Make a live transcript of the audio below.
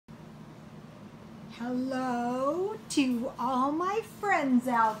Hello to all my friends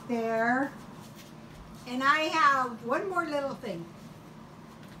out there. And I have one more little thing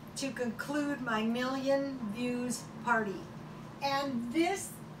to conclude my million views party. And this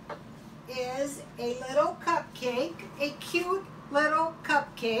is a little cupcake, a cute little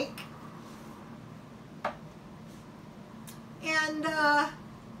cupcake. And that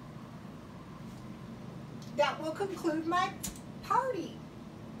will conclude my party.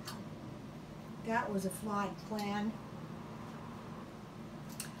 That was a flawed plan.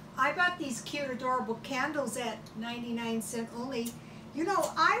 I bought these cute, adorable candles at 99 cents only. You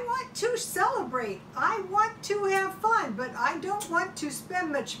know, I want to celebrate. I want to have fun, but I don't want to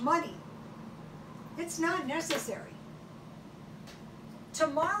spend much money. It's not necessary.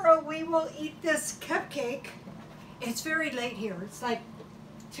 Tomorrow we will eat this cupcake. It's very late here. It's like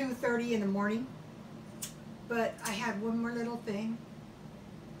 2:30 in the morning. But I had one more little thing.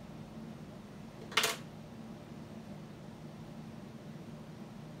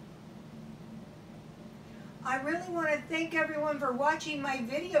 I really want to thank everyone for watching my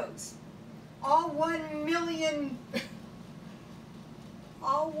videos. All 1 million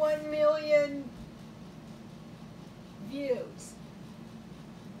views.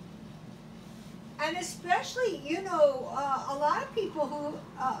 And especially, you know, a lot of people who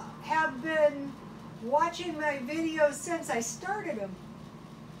have been watching my videos since I started them.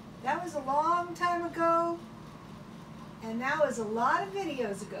 That was a long time ago, and that was a lot of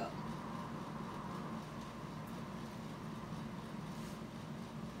videos ago.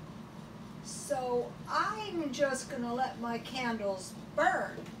 So I'm just going to let my candles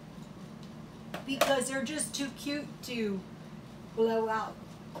burn because they're just too cute to blow out.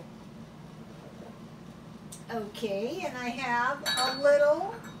 Okay, and I have a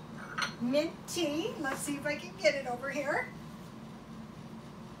little mint tea. Let's see if I can get it over here.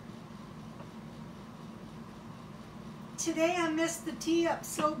 Today I messed the tea up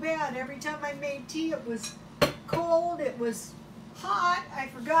so bad. Every time I made tea, it was cold, it was hot. I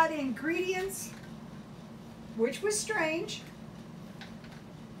forgot ingredients, which was strange.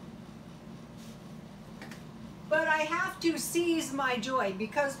 But I have to seize my joy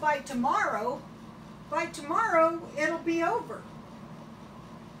because by tomorrow it'll be over.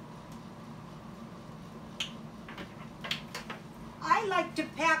 I like to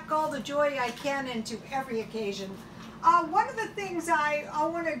pack all the joy I can into every occasion. One of the things I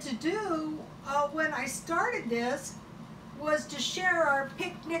wanted to do when I started this was to share our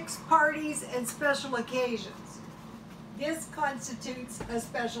picnics, parties, and special occasions. This constitutes a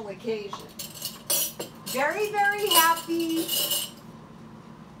special occasion. Very, very happy.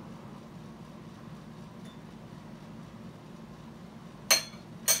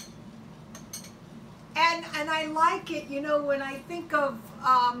 And I like it, you know, when I think of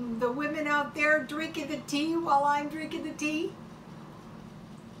the women out there drinking the tea while I'm drinking the tea.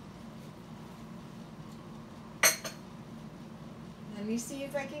 Let me see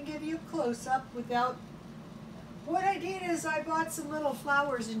if I can give you a close-up without... What I did is I bought some little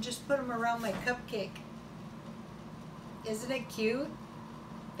flowers and just put them around my cupcake. Isn't it cute?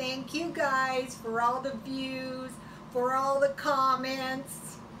 Thank you guys for all the views, for all the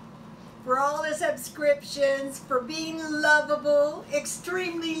comments, for all the subscriptions, for being lovable,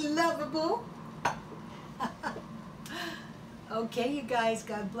 extremely lovable. Okay, you guys,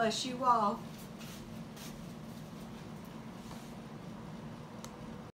 God bless you all.